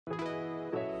Hey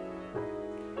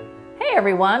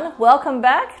everyone, welcome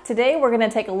back. Today we're going to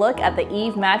take a look at the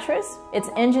Eve mattress. It's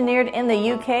engineered in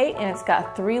the UK and it's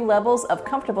got 3 levels of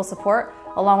comfortable support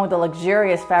along with a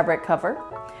luxurious fabric cover.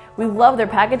 We love their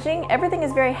packaging. Everything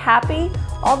is very happy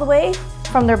all the way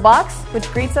from their box,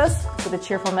 which greets us with a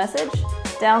cheerful message,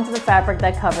 down to the fabric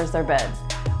that covers their bed.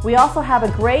 We also have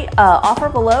a great offer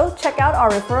below. Check out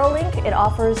our referral link. It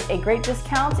offers a great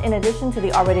discount in addition to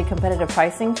the already competitive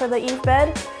pricing for the Eve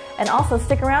bed. And also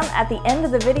stick around. At the end of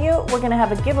the video, we're going to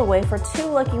have a giveaway for 2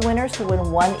 lucky winners to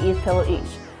win 1 Eve pillow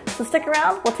each. So stick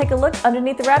around. We'll take a look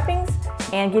underneath the wrappings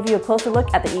and give you a closer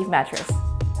look at the Eve mattress.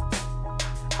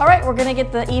 All right, we're going to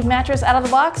get the Eve mattress out of the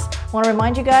box. I want to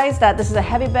remind you guys that this is a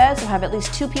heavy bed, so have at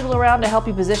least 2 people around to help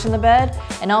you position the bed.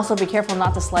 And also be careful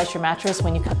not to slice your mattress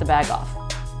when you cut the bag off.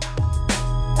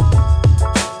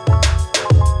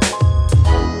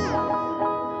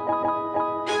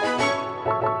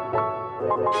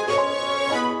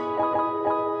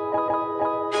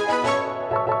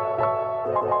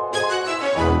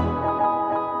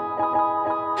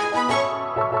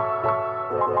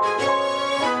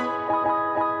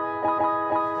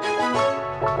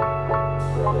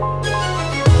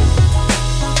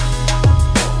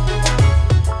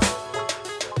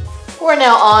 We're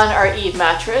now on our Eve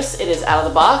mattress. It is out of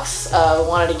the box. We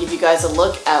wanted to give you guys a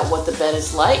look at what the bed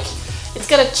is like. It's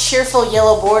got a cheerful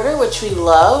yellow border, which we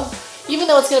love. Even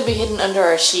though it's going to be hidden under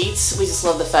our sheets, we just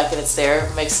love the fact that it's there.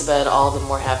 It makes the bed all the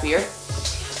more happier.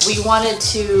 We wanted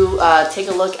to take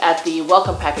a look at the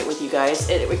welcome packet with you guys.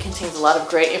 It contains a lot of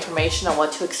great information on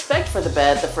what to expect for the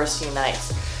bed the first few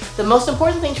nights. The most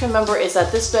important thing to remember is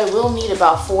that this bed will need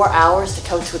about 4 hours to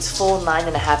come to its full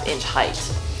 9.5-inch height.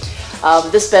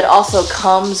 This bed also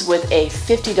comes with a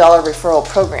 $50 referral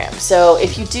program. So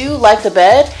if you do like the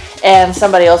bed and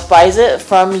somebody else buys it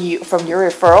from your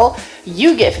referral,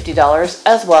 you get $50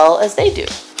 as well as they do.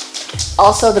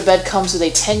 Also, the bed comes with a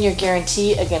 10-year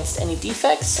guarantee against any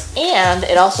defects, and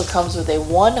it also comes with a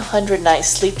 100-night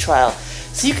sleep trial.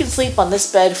 So you can sleep on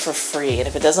this bed for free, and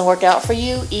if it doesn't work out for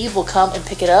you, Eve will come and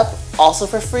pick it up also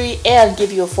for free and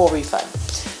give you a full refund.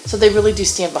 So they really do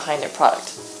stand behind their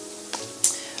product.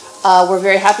 We're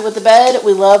very happy with the bed.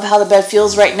 We love how the bed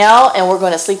feels right now, and we're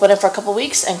going to sleep on it for a couple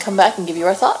weeks and come back and give you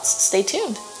our thoughts. Stay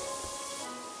tuned.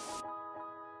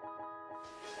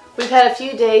 We've had a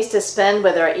few days to spend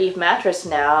with our Eve mattress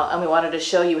now, and we wanted to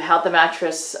show you how the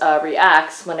mattress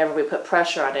reacts whenever we put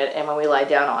pressure on it and when we lie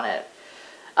down on it.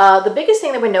 The biggest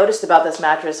thing that we noticed about this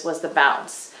mattress was the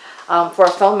bounce. For a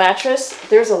foam mattress,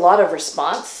 there's a lot of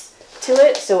response to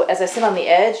it. So as I sit on the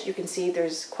edge, you can see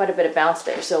there's quite a bit of bounce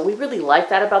there. So we really like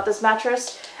that about this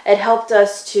mattress. It helped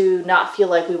us to not feel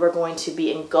like we were going to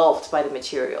be engulfed by the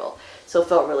material. So it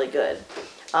felt really good.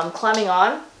 Climbing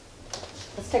on,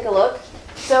 let's take a look.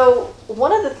 So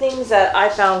one of the things that I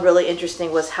found really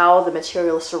interesting was how the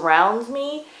material surrounds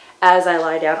me as I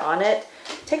lie down on it.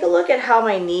 Take a look at how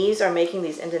my knees are making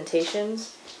these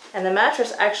indentations. And the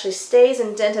mattress actually stays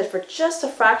indented for just a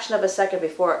fraction of a second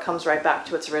before it comes right back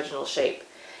to its original shape.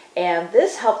 And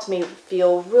this helped me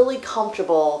feel really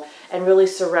comfortable and really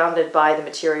surrounded by the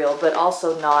material, but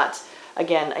also not,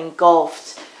 again,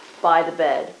 engulfed by the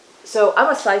bed. So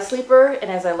I'm a side sleeper, and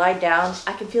as I lie down,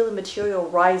 I can feel the material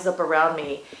rise up around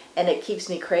me, and it keeps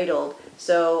me cradled.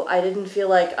 So I didn't feel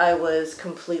like I was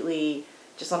completely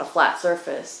just on a flat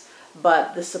surface.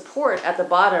 But the support at the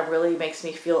bottom really makes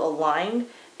me feel aligned,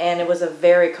 and it was a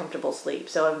very comfortable sleep.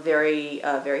 So I'm very,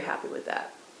 very happy with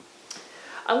that.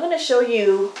 I'm going to show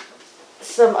you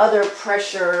some other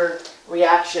pressure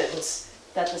reactions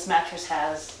that this mattress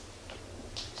has.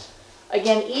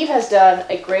 Again, Eve has done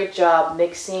a great job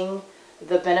mixing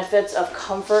the benefits of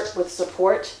comfort with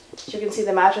support. As you can see,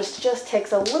 the mattress just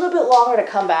takes a little bit longer to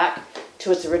come back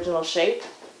to its original shape.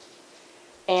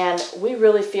 And we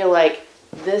really feel like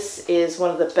this is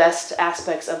one of the best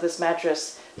aspects of this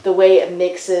mattress, the way it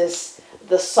mixes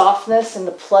the softness and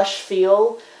the plush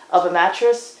feel of a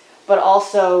mattress, but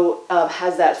also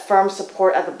has that firm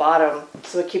support at the bottom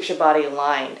so it keeps your body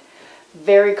aligned.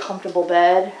 Very comfortable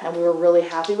bed, and we were really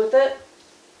happy with it.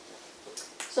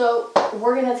 So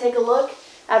we're going to take a look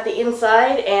at the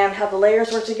inside and how the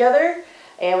layers work together,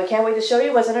 and we can't wait to show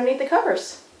you what's underneath the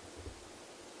covers.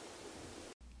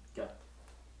 Go.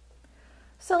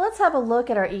 So let's have a look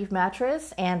at our Eve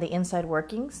mattress and the inside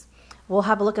workings. We'll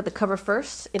have a look at the cover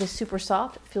first. It is super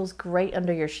soft, it feels great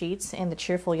under your sheets, and the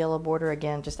cheerful yellow border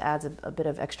again just adds a bit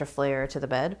of extra flair to the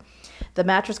bed. The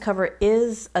mattress cover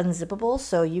is unzippable,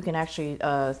 so you can actually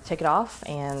take it off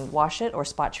and wash it or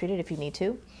spot treat it if you need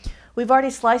to. We've already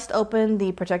sliced open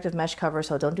the protective mesh cover,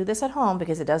 so don't do this at home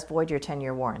because it does void your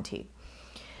 10-year warranty.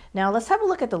 Now let's have a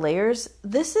look at the layers.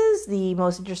 This is the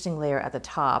most interesting layer at the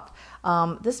top.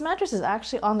 This mattress is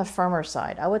actually on the firmer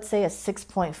side. I would say a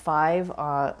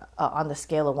 6.5 on the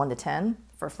scale of 1 to 10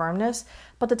 for firmness,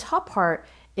 but the top part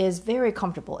is very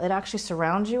comfortable. It actually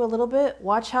surrounds you a little bit.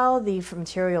 Watch how the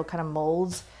material kind of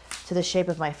molds to the shape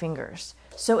of my fingers.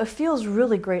 So it feels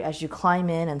really great as you climb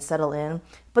in and settle in.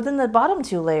 But then the bottom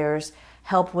 2 layers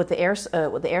help with the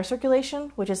air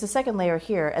circulation, which is the second layer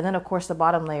here. And then of course the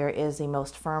bottom layer is the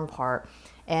most firm part,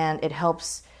 and it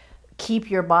helps keep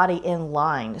your body in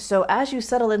line. So as you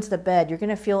settle into the bed, you're going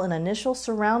to feel an initial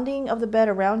surrounding of the bed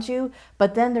around you,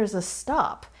 but then there's a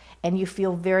stop and you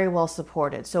feel very well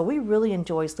supported. So we really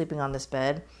enjoy sleeping on this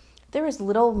bed. There is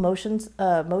little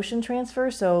motion transfer,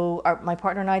 so my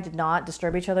partner and I did not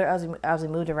disturb each other as we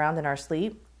moved around in our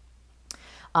sleep.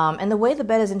 And the way the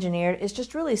bed is engineered is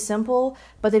just really simple,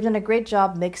 but they've done a great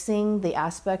job mixing the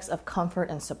aspects of comfort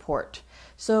and support.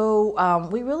 So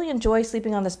we really enjoy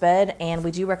sleeping on this bed, and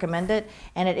we do recommend it.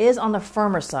 And it is on the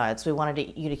firmer side, so we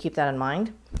wanted you to keep that in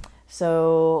mind.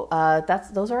 So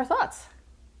those are our thoughts.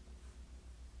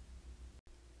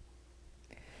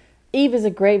 Eve is a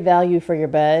great value for your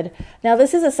bed. Now,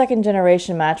 this is a 2nd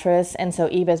generation mattress, and so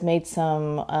Eve has made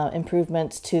some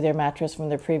improvements to their mattress from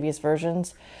their previous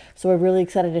versions. So we're really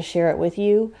excited to share it with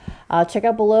you. Check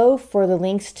out below for the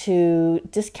links to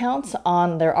discounts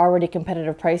on their already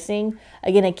competitive pricing.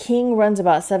 Again, a king runs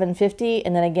about $750,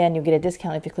 and then again, you'll get a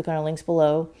discount if you click on our links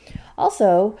below.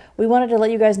 Also, we wanted to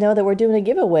let you guys know that we're doing a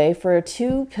giveaway for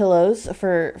 2 pillows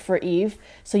for Eve,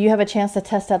 so you have a chance to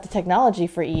test out the technology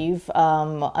for Eve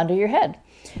under your head.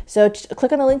 So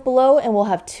click on the link below and we'll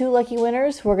have 2 lucky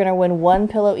winners who are going to win 1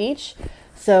 pillow each.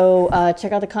 So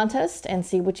check out the contest and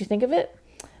see what you think of it.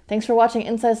 Thanks for watching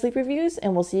Inside Sleep Reviews,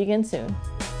 and we'll see you again soon.